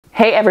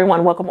Hey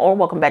everyone,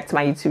 welcome back to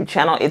my YouTube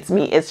channel. It's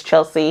me, it's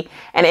Chelsea,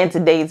 and in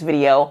today's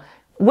video,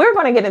 we're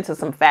going to get into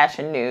some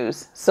fashion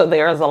news. So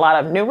there's a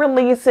lot of new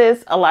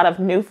releases, a lot of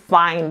new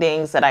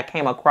findings that I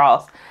came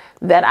across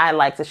that I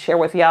like to share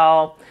with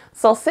y'all.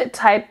 So sit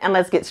tight and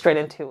let's get straight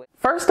into it.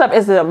 First up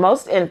is the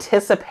most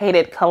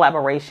anticipated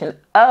collaboration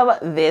of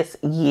this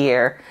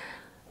year.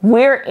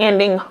 We're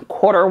ending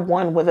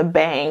Q1 with a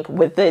bang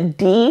with the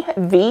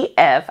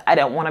DVF, I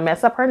don't want to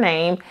mess up her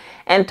name,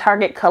 and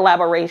Target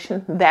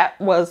collaboration that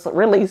was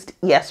released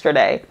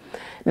yesterday.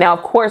 Now,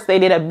 of course, they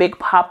did a big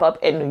pop-up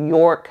in New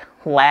York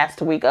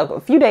last week, a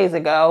few days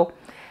ago.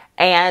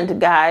 And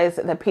guys,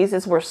 the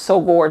pieces were so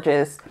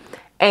gorgeous.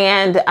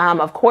 And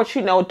of course,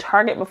 you know,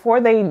 Target,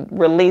 before they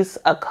release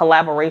a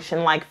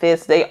collaboration like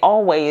this, they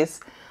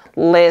always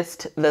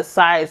list the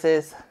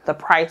sizes, the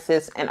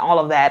prices, and all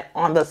of that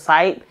on the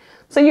site.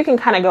 So you can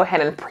kind of go ahead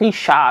and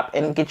pre-shop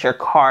and get your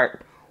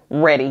cart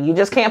ready. You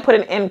just can't put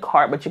an end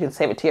cart, but you can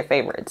save it to your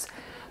favorites.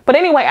 But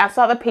anyway, I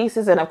saw the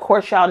pieces, and of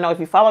course, y'all know if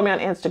you follow me on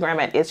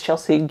Instagram at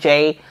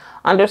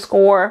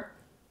itschelseajackson_,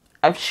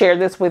 I've shared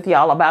this with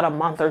y'all about a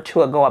month or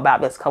two ago about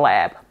this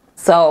collab.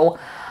 So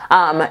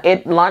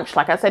it launched,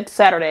 like I said,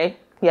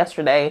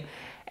 yesterday,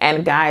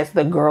 and guys,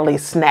 the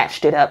girlies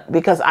snatched it up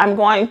because I ain't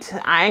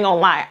gonna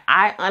lie,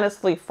 I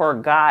honestly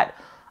forgot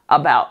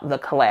about the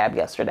collab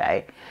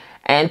yesterday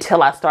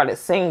until I started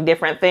seeing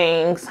different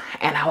things,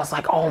 and I was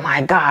like, oh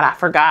my God, I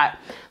forgot.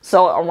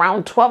 So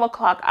around 12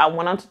 o'clock, I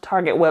went onto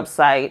Target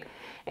website,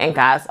 and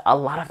guys, a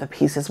lot of the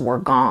pieces were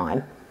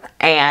gone.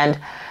 And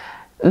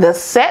the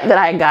set that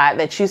I got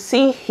that you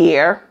see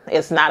here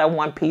is not a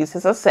one piece,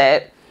 it's a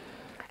set.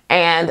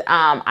 And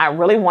I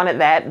really wanted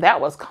that.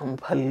 That was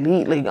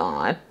completely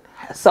gone.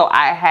 So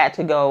I had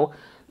to go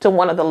to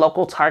one of the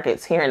local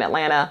Targets here in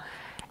Atlanta,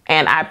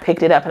 and I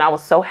picked it up, and I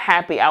was so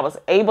happy I was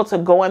able to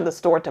go in the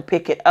store to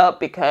pick it up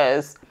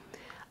because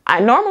I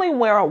normally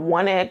wear a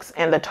 1X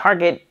in the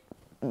Target,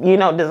 you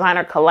know,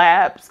 designer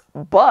collabs,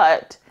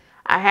 but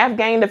I have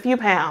gained a few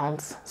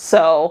pounds.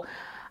 So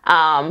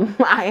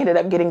I ended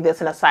up getting this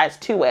in a size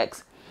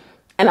 2X.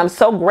 And I'm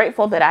so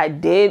grateful that I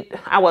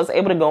was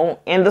able to go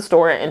in the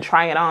store and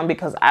try it on,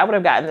 because I would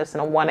have gotten this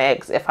in a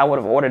 1X if I would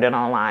have ordered it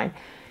online.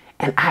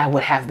 And I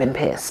would have been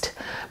pissed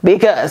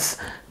because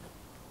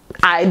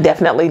I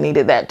definitely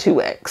needed that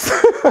 2X.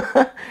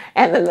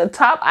 And then the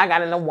top I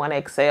got in a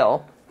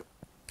 1XL.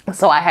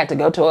 So I had to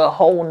go to a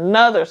whole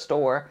nother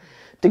store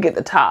to get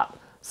the top.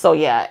 So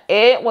yeah,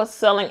 it was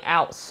selling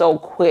out so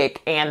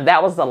quick. And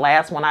that was the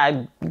last one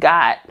I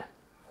got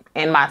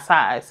in my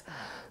size.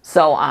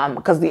 So,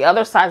 because the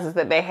other sizes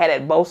that they had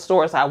at both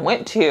stores I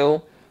went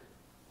to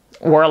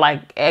were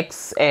like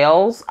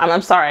XLs.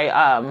 I'm sorry,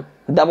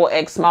 double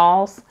X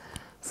smalls.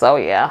 So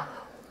yeah,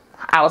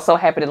 I was so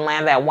happy to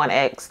land that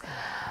 1XL.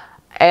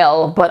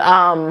 But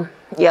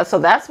yeah, so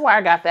that's where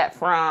I got that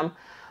from.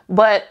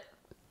 But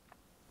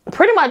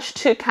pretty much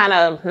to kind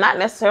of not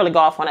necessarily go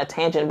off on a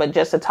tangent, but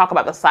just to talk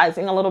about the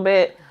sizing a little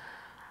bit,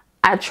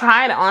 I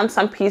tried on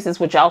some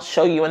pieces, which I'll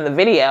show you in the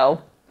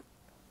video.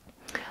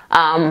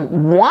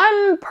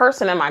 One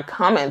person in my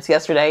comments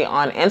yesterday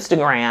on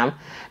Instagram,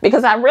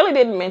 because I really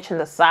didn't mention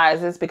the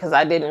sizes because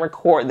I didn't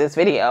record this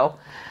video,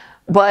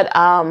 but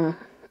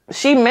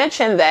she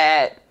mentioned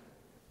that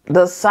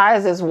the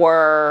sizes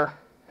were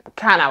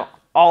kind of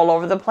all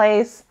over the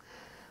place.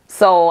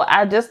 So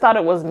I just thought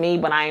it was me,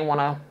 but I didn't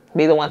want to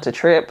be the one to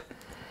trip.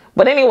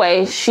 But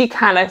anyway, she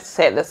kind of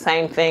said the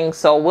same thing.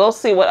 So we'll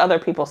see what other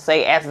people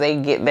say as they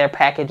get their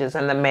packages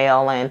in the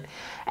mail and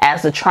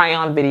as the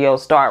try-on videos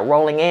start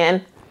rolling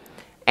in,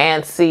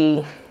 and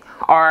see,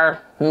 are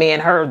me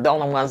and her the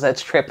only ones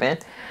that's tripping.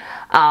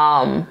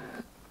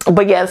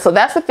 But yeah, so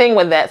that's the thing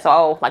with that.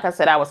 So like I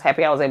said, I was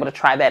happy I was able to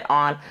try that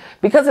on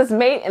because it's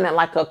made in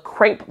like a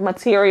crepe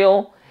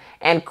material,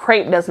 and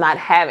crepe does not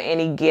have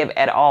any give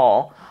at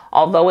all.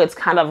 Although it's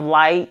kind of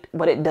light,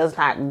 but it does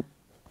not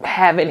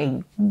have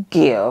any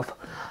give.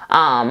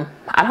 I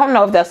don't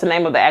know if that's the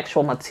name of the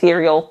actual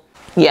material.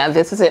 Yeah,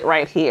 this is it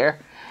right here.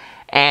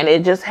 And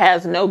it just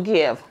has no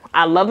give.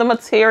 I love the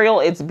material.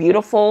 It's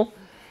beautiful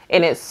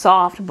and it's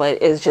soft,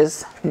 but it's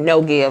just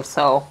no give.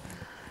 So,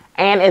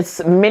 and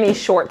it's mini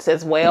shorts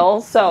as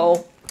well.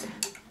 So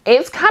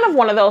it's kind of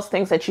one of those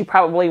things that you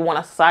probably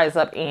want to size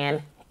up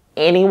in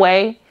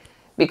anyway,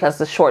 because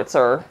the shorts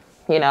are,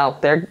 you know,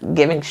 they're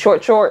giving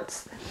short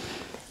shorts.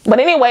 But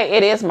anyway,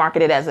 it is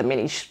marketed as a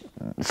mini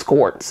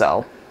skirt.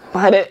 So,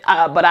 but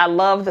I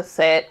love the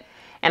set,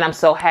 and I'm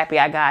so happy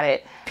I got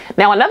it.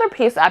 Now, another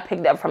piece I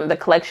picked up from the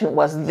collection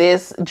was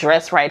this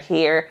dress right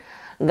here.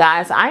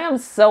 Guys, I am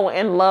so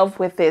in love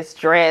with this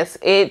dress.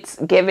 It's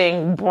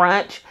giving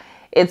brunch.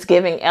 It's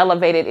giving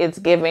elevated. It's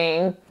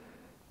giving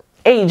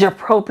age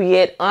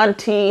appropriate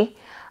auntie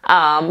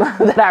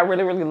that I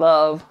really, really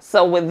love.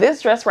 So with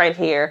this dress right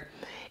here,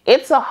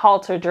 it's a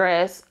halter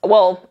dress.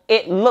 Well,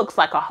 it looks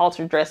like a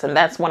halter dress, and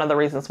that's one of the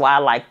reasons why I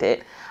liked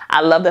it.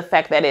 I love the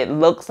fact that it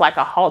looks like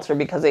a halter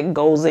because it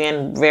goes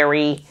in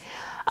very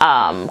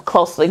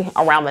closely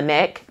around the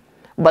neck.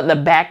 but the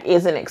back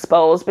isn't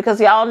exposed, because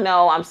y'all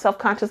know I'm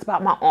self-conscious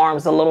about my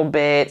arms a little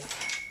bit,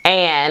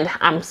 and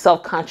I'm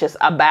self-conscious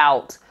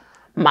about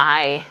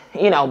my,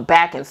 you know,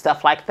 back and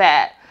stuff like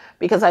that,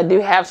 because I do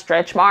have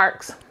stretch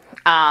marks.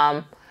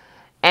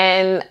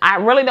 And I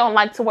really don't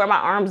like to wear my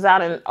arms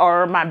out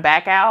or my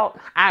back out.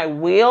 I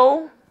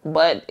will,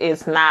 but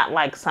it's not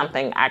like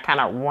something I kind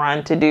of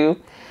run to do.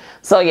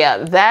 So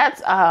yeah,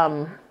 that's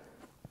the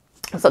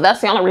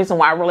only reason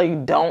why I really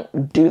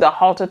don't do the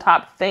halter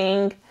top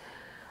thing,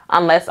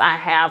 unless I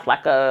have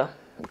like a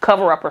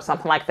cover up or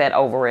something like that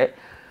over it.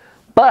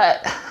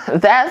 But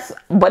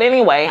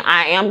anyway,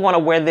 I am going to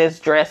wear this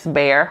dress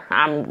bare.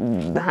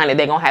 Honey,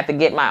 they're going to have to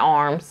get my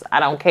arms. I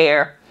don't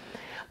care.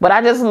 But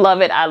I just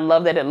love it. I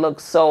love that it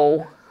looks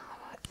so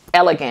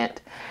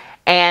elegant.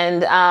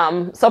 And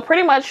so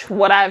pretty much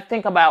what I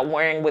think about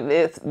wearing with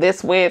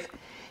this with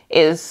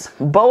is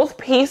both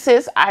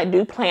pieces. I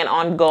do plan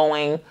on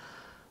going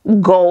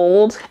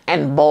gold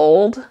and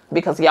bold,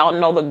 because y'all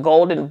know the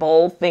gold and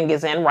bold thing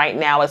is in right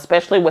now,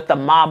 especially with the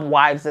Mob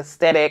Wives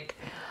aesthetic,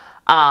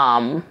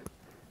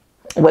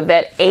 with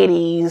that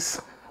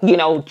 80s, you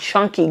know,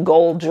 chunky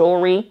gold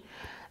jewelry.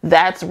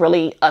 That's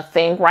really a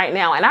thing right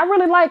now, and I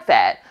really like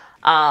that.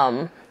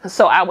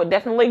 So I would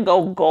definitely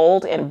go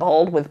gold and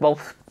bold with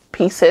both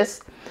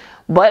pieces,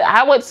 but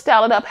I would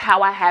style it up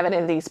how I have it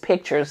in these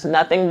pictures.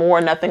 Nothing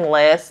more, nothing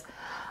less.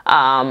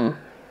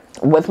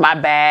 With my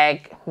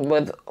bag,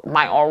 with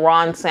my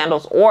Oran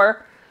sandals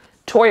or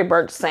Tory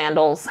Burch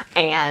sandals,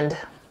 and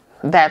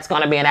that's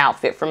going to be an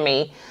outfit for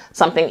me,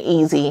 something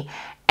easy.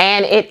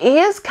 And it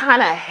is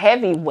kind of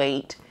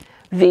heavyweight.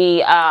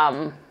 The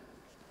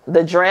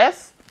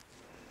dress,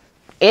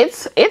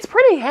 it's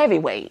pretty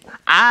heavyweight.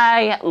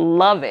 I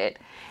love it,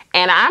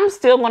 and I'm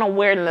still going to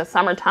wear it in the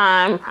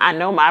summertime. I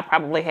know I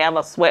probably have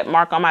a sweat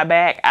mark on my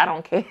back. I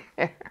don't care.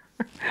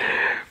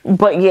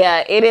 But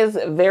yeah, it is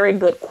very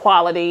good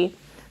quality.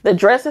 The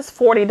dress is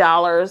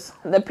 $40.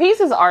 The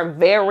pieces are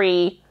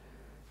they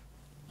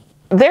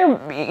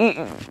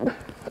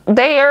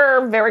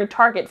are very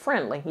Target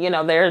friendly. You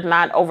know, they're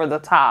not over the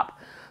top.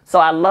 So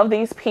I love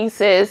these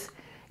pieces.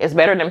 It's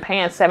better than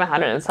paying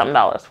 $700 and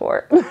something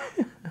for it.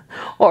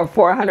 Or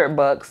 400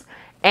 bucks.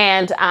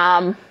 And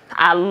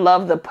I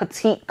love the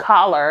petite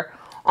collar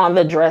on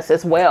the dress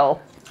as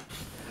well.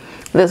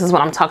 This is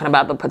what I'm talking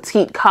about, the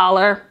petite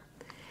collar.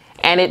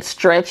 And it's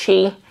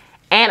stretchy.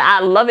 And I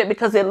love it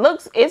because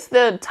it's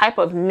the type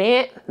of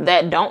knit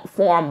that don't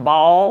form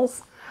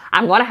balls.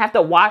 I'm going to have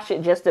to wash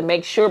it just to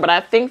make sure, but I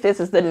think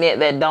this is the knit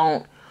that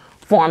don't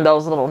form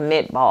those little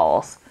knit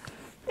balls.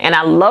 And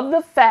I love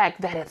the fact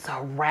that it's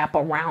a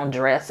wraparound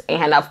dress.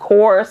 And of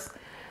course,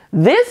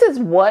 this is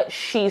what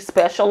she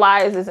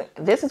specializes in.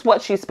 This is what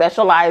she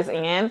specializes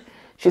in.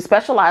 She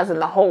specializes in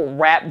the whole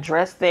wrap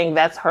dress thing.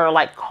 That's her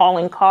like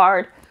calling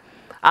card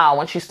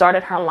when she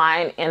started her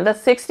line in the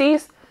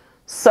 60s.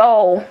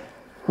 So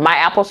my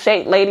apple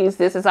shaped ladies,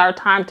 this is our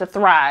time to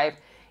thrive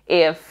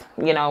if,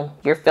 you know,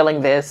 you're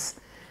feeling this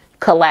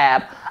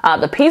collab.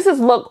 The pieces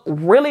look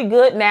really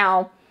good.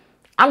 Now,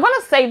 I'm going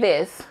to say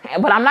this,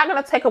 but I'm not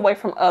going to take away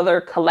from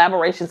other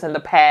collaborations in the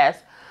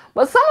past.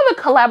 But some of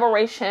the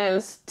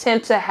collaborations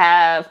tend to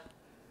have,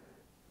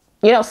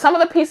 you know, some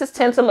of the pieces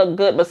tend to look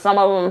good, but some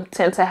of them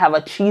tend to have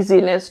a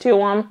cheesiness to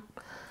them.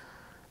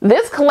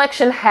 This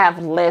collection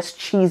have less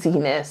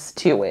cheesiness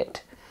to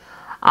it.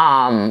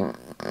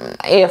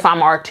 If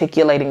I'm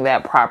articulating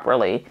that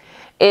properly.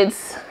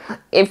 It's,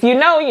 if you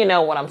know, you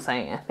know what I'm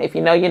saying. If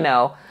you know, you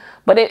know.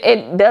 But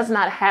it does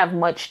not have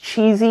much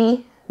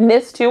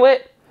cheesiness to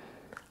it.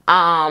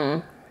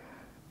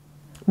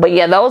 But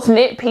yeah, those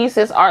knit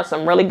pieces are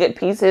some really good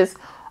pieces.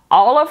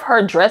 All of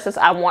her dresses,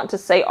 I want to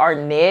say, are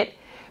knit,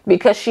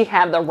 because she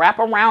have the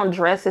wraparound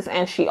dresses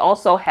and she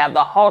also have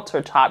the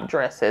halter top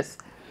dresses.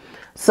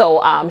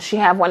 So she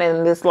have one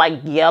in this like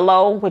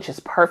yellow, which is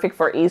perfect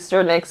for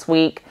Easter next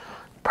week.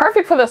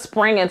 Perfect for the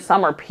spring and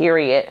summer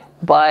period.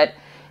 But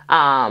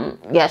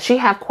yeah, she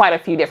have quite a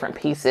few different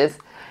pieces.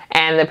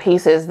 And the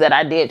pieces that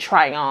I did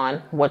try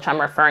on, which I'm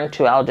referring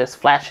to, I'll just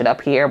flash it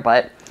up here.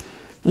 But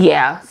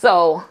yeah,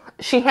 so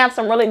she has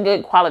some really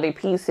good quality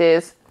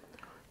pieces.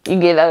 You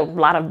get a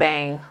lot of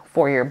bang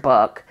for your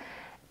buck.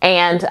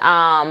 And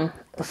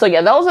so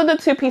yeah, those are the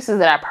two pieces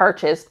that I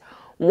purchased.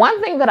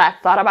 One thing that I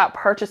thought about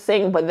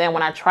purchasing, but then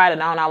when I tried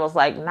it on, I was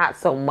like, not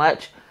so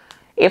much.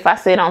 If I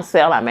see it on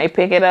sale, I may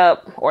pick it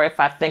up. Or if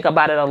I think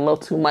about it a little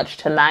too much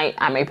tonight,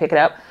 I may pick it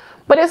up.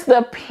 But it's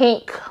the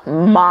pink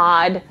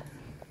mod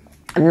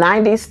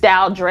 90s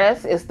style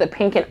dress. It's the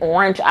pink and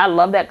orange. I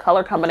love that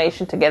color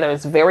combination together.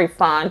 It's very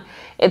fun.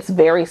 It's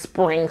very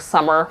spring,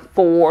 summer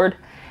forward.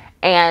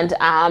 And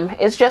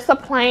it's just a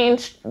plain,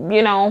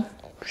 you know,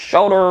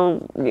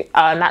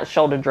 not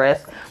shoulder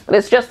dress, but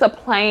it's just a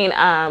plain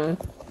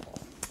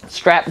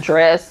strap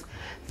dress,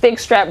 thick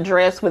strap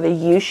dress with a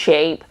U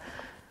shape.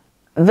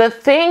 The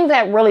thing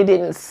that really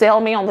didn't sell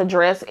me on the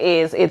dress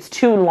is it's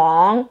too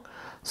long.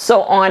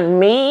 So on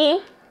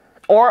me,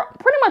 or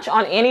pretty much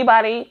on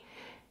anybody,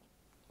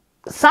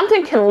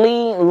 something can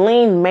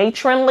lean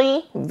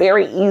matronly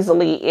very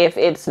easily if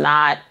it's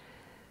not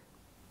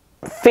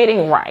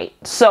fitting right.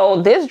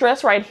 So this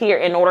dress right here,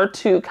 in order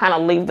to kind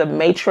of leave the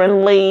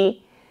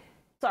matronly,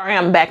 sorry,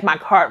 I'm back, my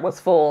cart was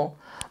full.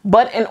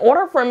 But in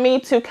order for me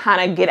to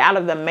kind of get out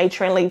of the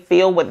matronly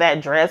feel with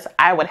that dress,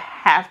 I would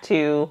have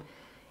to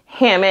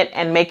hem it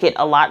and make it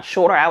a lot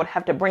shorter. I would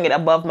have to bring it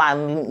above my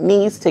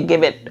knees to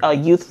give it a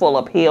youthful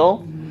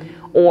appeal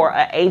or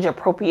an age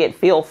appropriate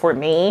feel for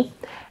me.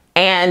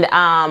 And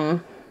I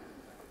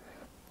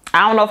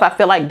don't know if I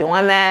feel like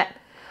doing that.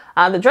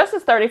 The dress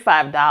is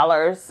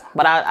 $35,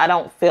 but I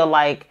don't feel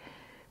like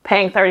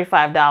paying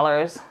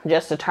 $35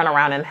 just to turn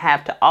around and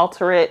have to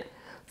alter it.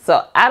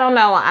 So I don't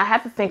know. I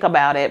have to think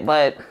about it,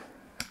 but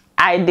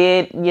I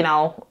did, you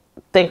know,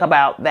 think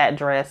about that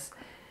dress.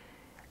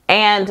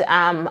 And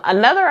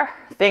another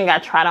thing I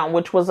tried on,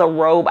 which was a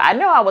robe. I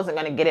know I wasn't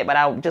going to get it, but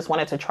I just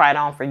wanted to try it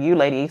on for you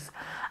ladies,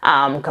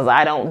 because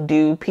I don't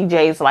do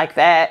PJs like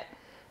that.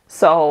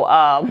 So,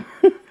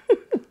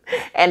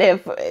 and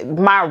if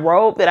my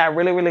robe that I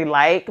really, really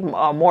like,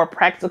 a more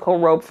practical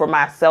robe for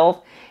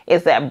myself,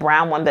 is that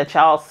brown one that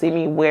y'all see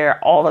me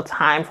wear all the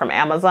time from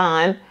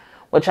Amazon,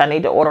 which I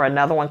need to order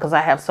another one because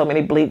I have so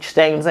many bleach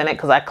stains in it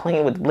because I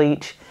clean with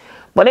bleach.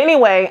 But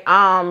anyway,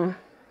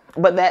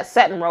 but that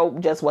satin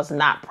robe just was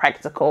not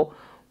practical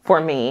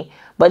for me.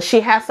 But she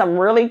has some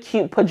really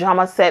cute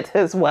pajama sets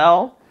as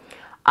well.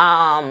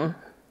 All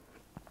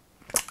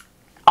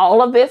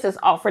of this is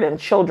offered in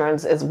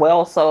children's as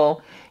well.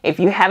 So if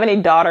you have any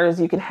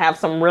daughters, you can have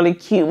some really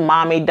cute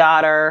mommy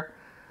daughter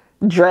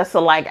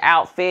dress-alike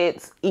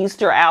outfits,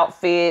 Easter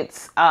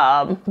outfits.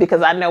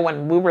 Because I know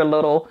when we were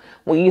little,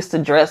 we used to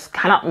dress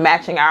kind of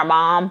matching our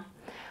mom.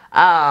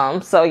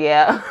 So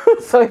yeah,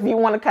 so if you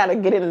want to kind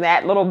of get in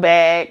that little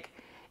bag,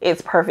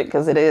 it's perfect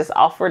because it is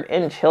offered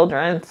in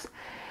children's.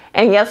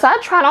 And yes, I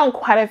tried on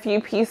quite a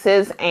few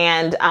pieces,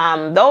 and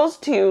those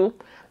two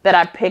that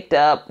I picked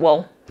up,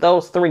 well,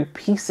 those three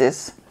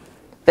pieces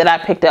that I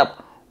picked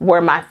up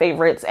were my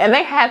favorites. And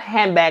they had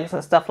handbags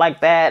and stuff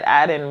like that.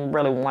 I didn't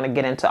really want to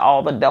get into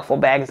all the duffel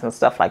bags and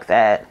stuff like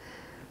that.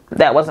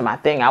 That wasn't my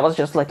thing. I was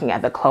just looking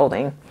at the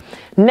clothing.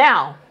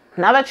 Now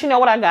that you know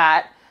what I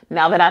got,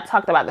 now that I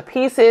talked about the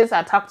pieces,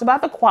 I talked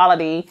about the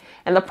quality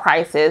and the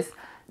prices.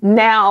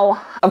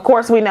 Now, of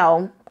course, we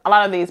know a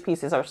lot of these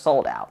pieces are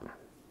sold out.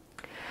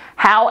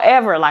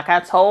 However, like I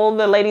told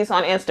the ladies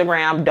on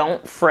Instagram,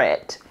 don't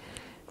fret.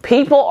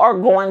 People are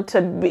going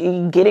to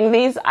be getting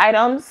these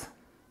items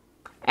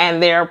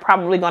and they're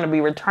probably going to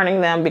be returning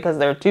them because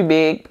they're too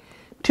big,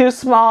 too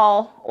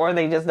small, or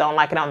they just don't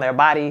like it on their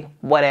body,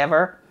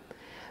 whatever.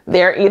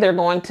 They're either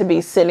going to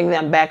be sending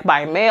them back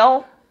by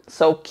mail.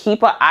 So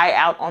keep an eye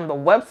out on the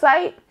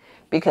website,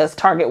 because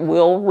Target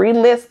will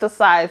relist the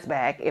size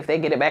back if they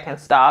get it back in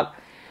stock.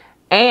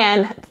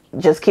 And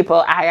just keep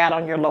an eye out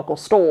on your local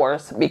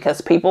stores, because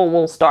people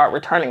will start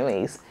returning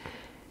these.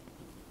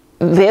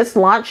 This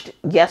launched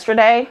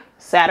yesterday,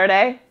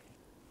 Saturday.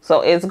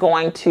 So it's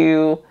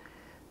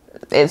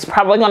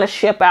probably going to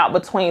ship out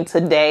between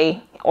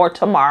today or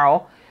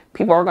tomorrow.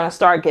 People are going to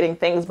start getting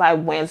things by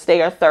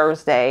Wednesday or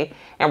Thursday,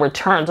 and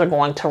returns are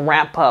going to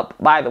ramp up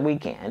by the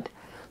weekend.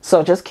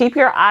 So just keep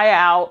your eye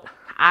out.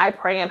 I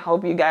pray and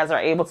hope you guys are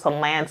able to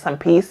land some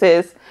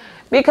pieces,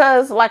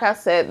 because like I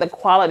said, the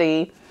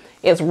quality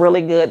is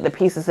really good. The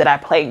pieces that I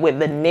played with,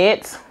 the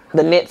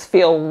knits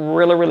feel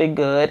really, really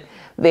good.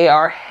 They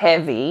are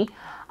heavy.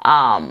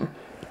 And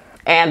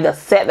the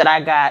set that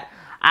I got,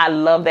 I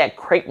love that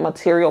crepe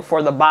material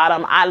for the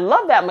bottom. I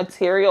love that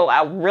material.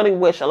 I really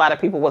wish a lot of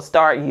people would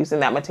start using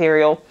that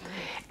material.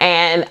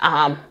 And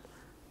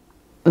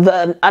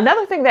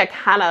another thing that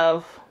kind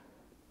of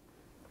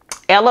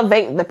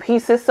elevate the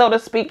pieces, so to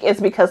speak,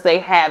 is because they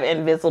have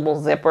invisible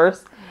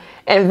zippers.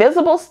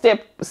 Invisible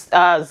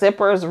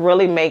zippers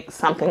really make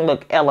something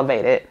look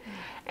elevated.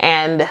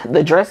 And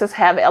the dresses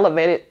have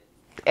elevated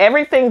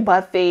everything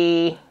but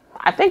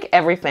I think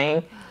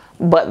everything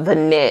but the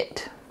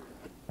knit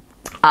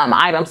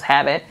items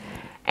have it.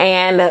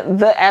 And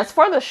as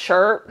for the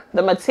shirt,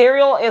 the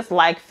material is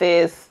like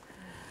this.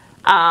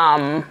 It's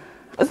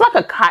like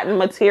a cotton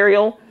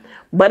material,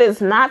 but it's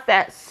not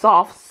that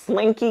soft,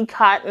 slinky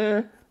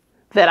cotton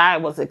that I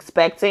was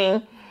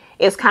expecting.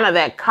 It's kind of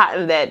that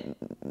cotton that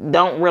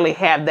don't really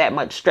have that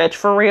much stretch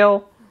for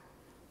real.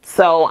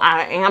 So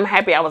I am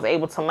happy I was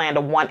able to land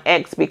a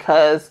 1X,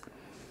 because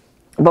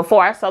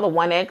before I saw the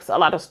 1X, a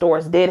lot of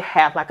stores did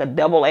have like a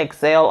double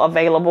XL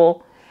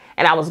available,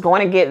 and I was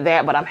going to get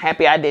that, but I'm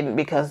happy I didn't,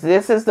 because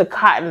this is the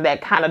cotton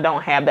that kind of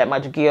don't have that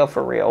much give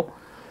for real.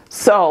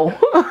 So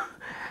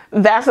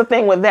that's the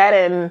thing with that.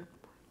 And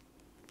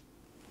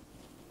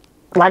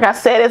like I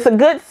said, it's a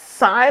good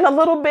sign a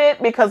little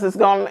bit, because it's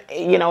going,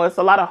 it's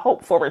a lot of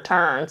hope for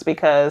returns,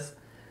 because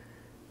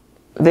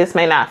this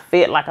may not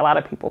fit like a lot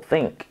of people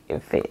think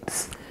it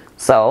fits.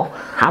 So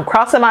I'm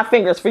crossing my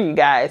fingers for you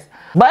guys.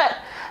 But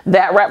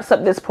that wraps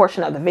up this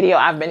portion of the video.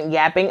 I've been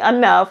yapping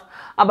enough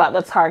about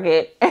the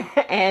Target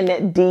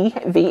and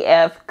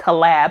DVF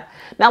collab.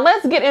 Now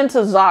let's get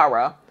into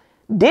Zara.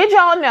 Did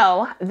y'all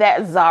know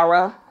that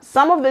Zara,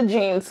 some of the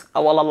jeans,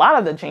 well, a lot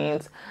of the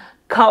jeans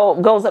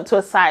goes up to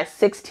a size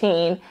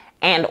 16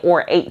 and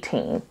or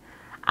 18.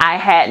 I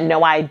had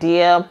no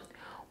idea.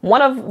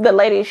 One of the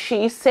ladies,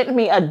 she sent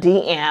me a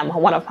DM,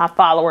 one of my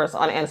followers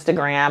on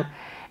Instagram,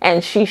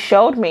 and she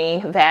showed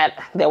me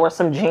that there were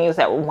some jeans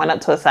that went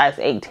up to a size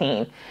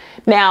 18.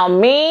 Now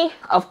me,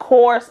 of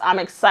course, I'm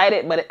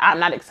excited, but I'm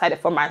not excited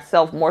for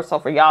myself, more so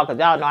for y'all, because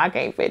y'all know I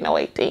can't fit no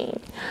 18.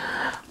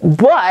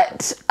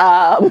 But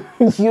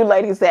you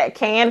ladies that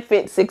can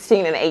fit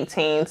 16 and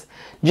 18s,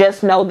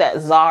 just know that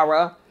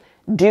Zara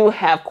do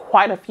have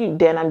quite a few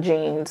denim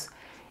jeans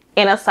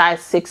in a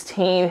size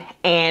 16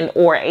 and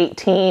or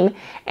 18,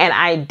 and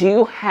I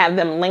do have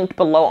them linked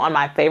below on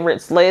my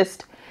favorites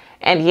list.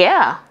 And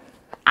yeah,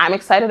 I'm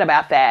excited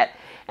about that.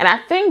 And I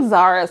think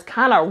Zara is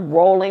kind of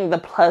rolling the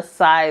plus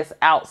size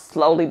out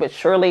slowly but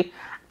surely.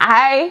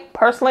 I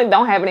personally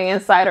don't have any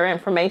insider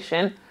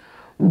information,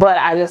 but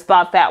I just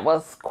thought that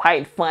was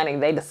quite funny.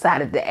 They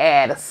decided to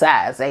add a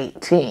size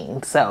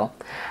 18. So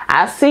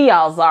I see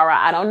y'all, Zara.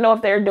 I don't know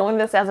if they're doing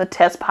this as a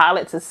test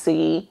pilot to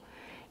see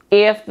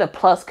if the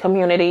plus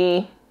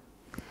community,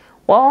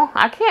 well,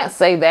 I can't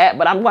say that,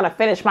 but I'm going to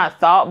finish my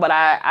thought, but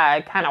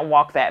I kind of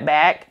walk that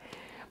back.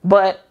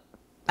 But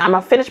I'm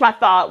going to finish my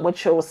thought,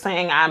 which I was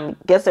saying, I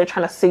guess they're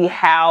trying to see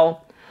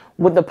how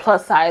would the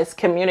plus size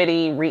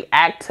community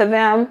react to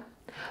them.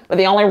 But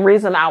the only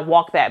reason I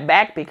walk that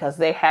back because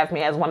they have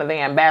me as one of the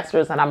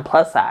ambassadors and I'm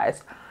plus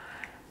size.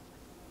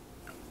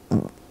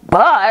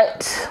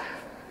 But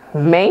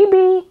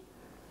maybe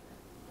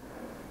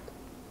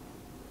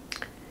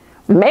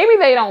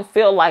they don't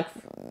feel like,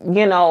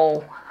 you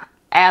know,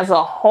 as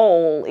a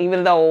whole,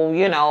 even though,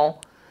 you know,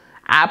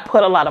 I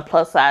put a lot of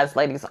plus size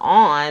ladies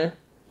on,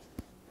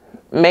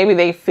 maybe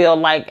they feel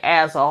like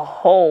as a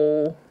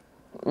whole,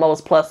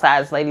 most plus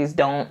size ladies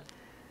don't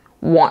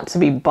want to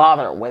be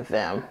bothered with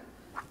them.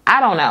 I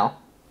don't know.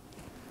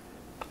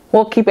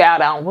 We'll keep it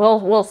out on.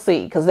 We'll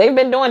see, because they've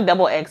been doing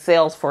double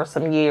XLs for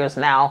some years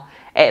now,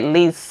 at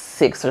least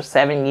 6 or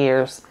 7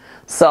 years.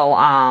 So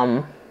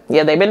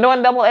yeah, they've been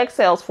doing double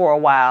XLs for a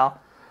while,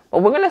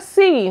 but we're gonna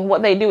see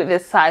what they do with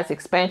this size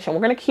expansion.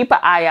 We're gonna keep an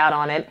eye out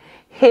on it.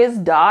 His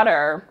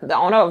daughter, the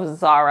owner of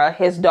Zara,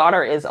 his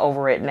daughter is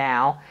over it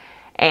now,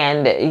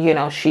 and you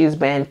know, she's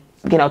been,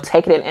 you know,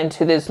 taking it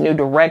into this new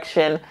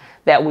direction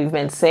that we've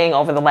been seeing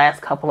over the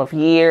last couple of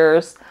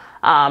years.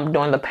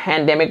 During the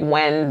pandemic,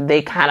 when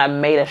they kind of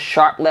made a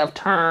sharp left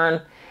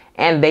turn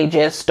and they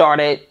just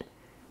started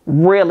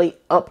really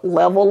up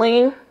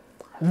leveling,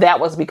 that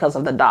was because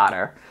of the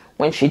daughter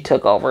when she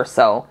took over.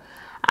 So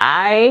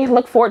I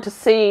look forward to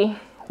see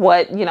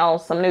what, you know,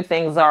 some new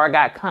things Zara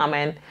got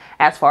coming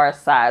as far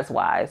as size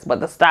wise, but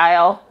the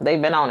style,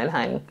 they've been on it,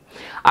 honey.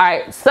 All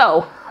right,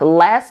 so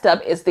last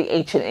up is the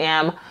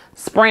H&M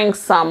spring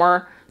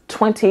summer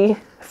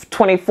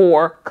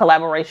 2024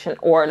 collaboration,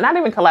 or not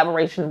even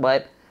collaboration,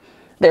 but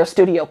their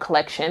studio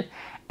collection.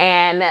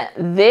 And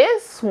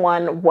this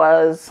one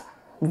was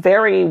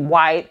very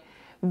white,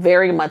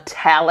 very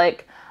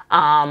metallic.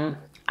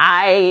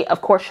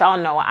 Of course, y'all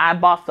know I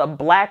bought the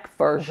black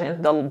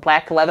version, the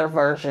black leather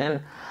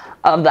version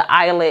of the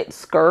eyelet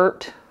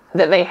skirt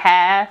that they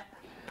have.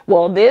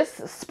 Well, this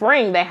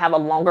spring they have a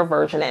longer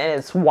version and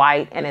it's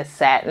white and it's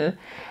satin.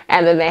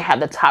 And then they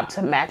have the top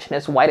to match and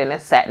it's white and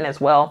it's satin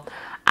as well.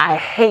 I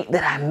hate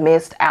that I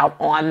missed out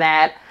on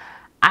that.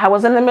 I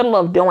was in the middle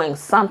of doing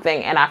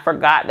something and I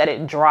forgot that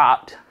it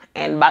dropped.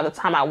 And by the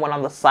time I went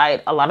on the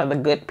site, a lot of the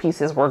good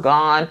pieces were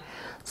gone.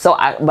 So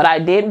but I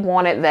did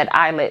wanted that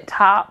eyelet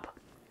top.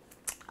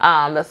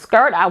 The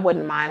skirt I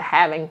wouldn't mind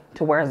having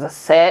to wear as a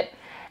set.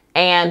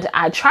 And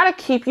I try to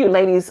keep you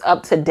ladies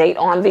up to date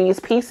on these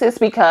pieces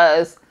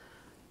because,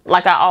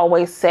 like I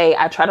always say,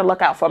 I try to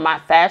look out for my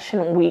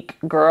Fashion Week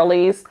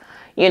girlies.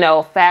 You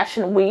know,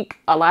 Fashion Week,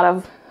 a lot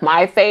of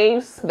my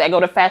faves that go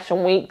to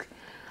Fashion Week,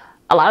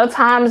 a lot of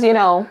times, you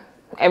know,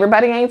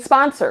 everybody ain't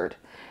sponsored.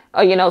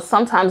 Or, you know,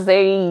 sometimes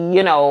they,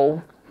 you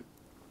know,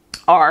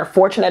 are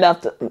fortunate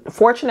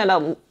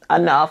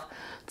enough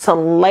to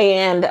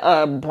land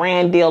a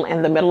brand deal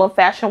in the middle of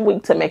Fashion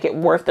Week to make it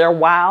worth their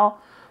while.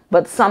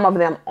 But some of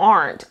them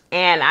aren't.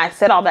 And I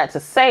said all that to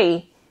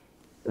say,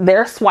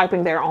 they're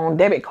swiping their own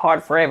debit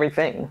card for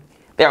everything.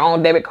 Their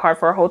own debit card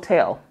for a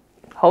hotel.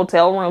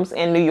 Hotel rooms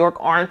in New York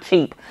aren't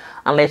cheap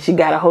unless you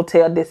got a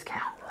hotel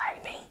discount.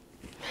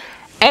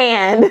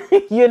 And,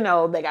 you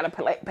know, they got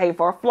to pay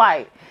for a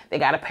flight. They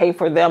got to pay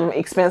for them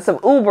expensive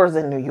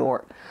Ubers in New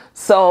York.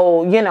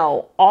 So, you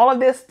know, all of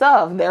this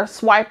stuff, they're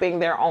swiping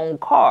their own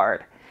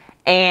card.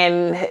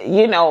 And,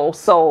 you know,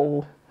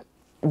 so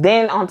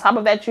then on top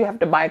of that, you have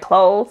to buy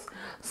clothes.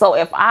 So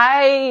if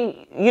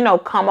I, you know,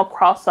 come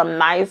across some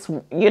nice,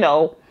 you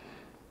know,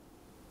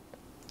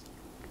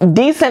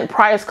 decent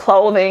price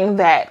clothing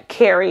that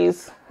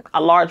carries a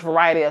large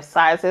variety of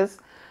sizes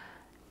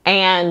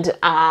and,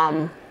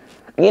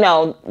 you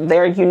know,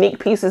 they're unique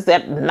pieces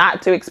that are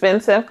not too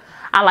expensive,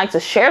 I like to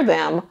share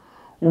them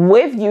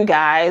with you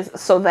guys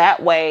so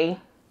that way,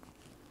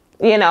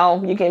 you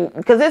know, you can,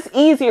 because it's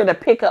easier to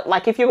pick up,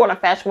 like if you're going to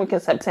Fashion Week in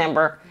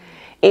September,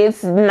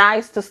 it's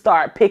nice to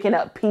start picking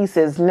up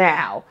pieces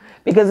now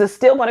because it's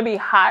still going to be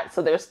hot,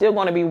 so they're still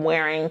going to be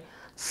wearing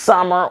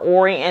summer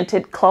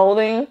oriented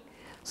clothing.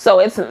 So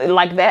it's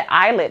like that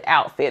eyelet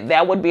outfit.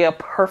 That would be a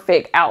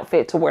perfect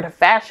outfit to wear to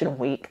Fashion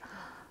Week.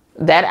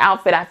 That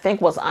outfit, I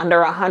think, was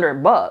under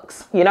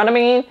 $100. You know what I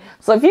mean?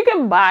 So if you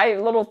can buy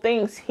little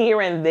things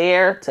here and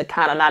there to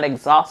kind of not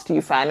exhaust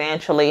you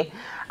financially,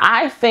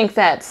 I think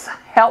that's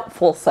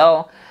helpful.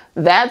 So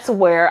that's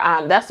where,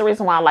 that's the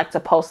reason why I like to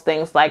post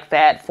things like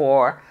that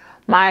for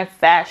my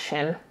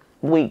Fashion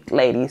Week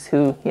ladies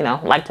who, you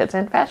know, like to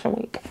attend Fashion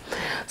Week.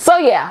 So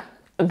yeah,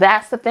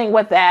 that's the thing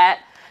with that.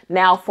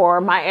 Now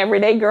for my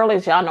everyday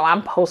girlies, y'all know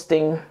I'm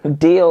posting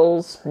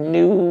deals,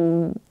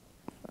 new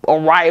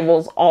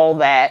arrivals, all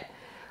that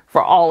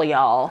for all of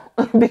y'all,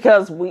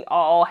 because we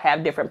all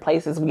have different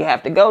places we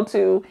have to go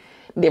to,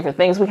 different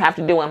things we have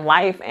to do in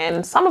life.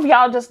 And some of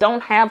y'all just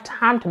don't have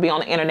time to be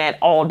on the internet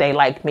all day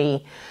like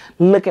me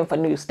looking for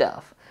new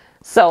stuff.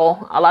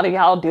 So a lot of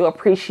y'all do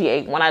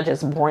appreciate when I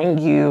just bring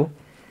you,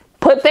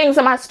 put things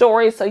in my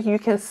stories so you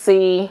can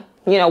see,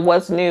 you know,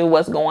 what's new,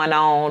 what's going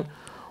on,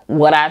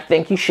 what I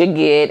think you should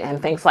get,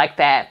 and things like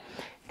that.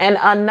 And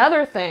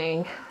another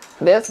thing,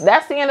 that's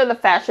the end of the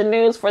fashion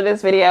news for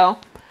this video.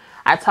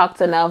 I talked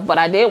enough, but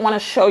I did want to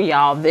show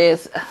y'all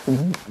this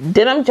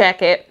denim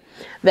jacket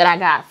that I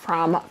got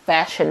from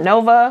Fashion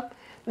Nova.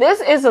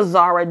 This is a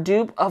Zara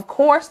dupe. Of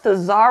course, the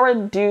Zara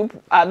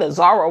dupe, the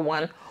Zara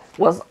one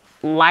was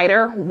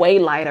lighter, way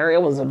lighter.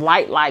 It was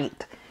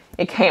light.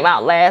 It came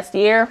out last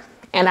year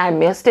and I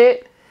missed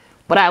it,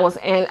 but I was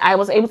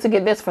able to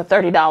get this for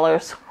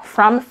 $30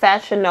 from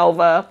Fashion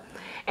Nova.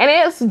 And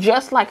it's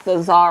just like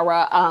the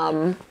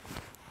Zara,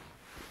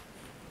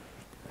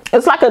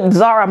 it's like a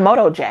Zara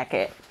moto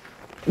jacket,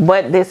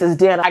 but this is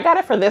denim. I got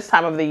it for this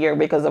time of the year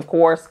because of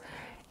course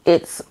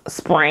it's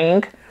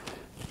spring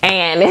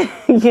and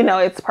you know,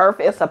 it's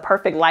perfect. It's a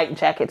perfect light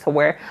jacket to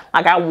wear.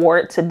 Like I wore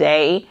it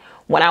today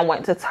when I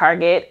went to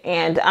Target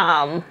and,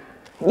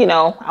 you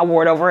know, I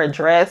wore it over a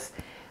dress,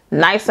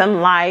 nice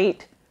and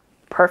light,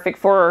 perfect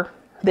for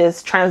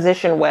this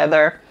transition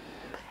weather.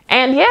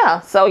 And yeah,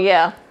 so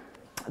yeah,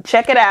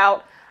 check it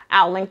out.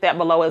 I'll link that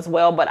below as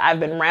well, but I've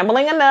been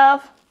rambling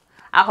enough.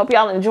 I hope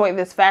y'all enjoyed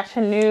this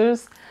fashion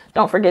news.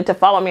 Don't forget to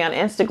follow me on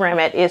Instagram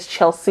at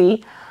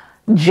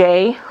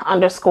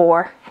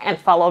itschelseajackson and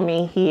follow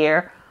me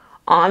here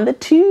on the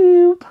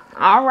tube.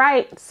 All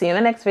right, see you in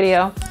the next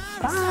video.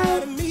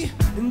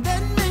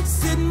 Bye.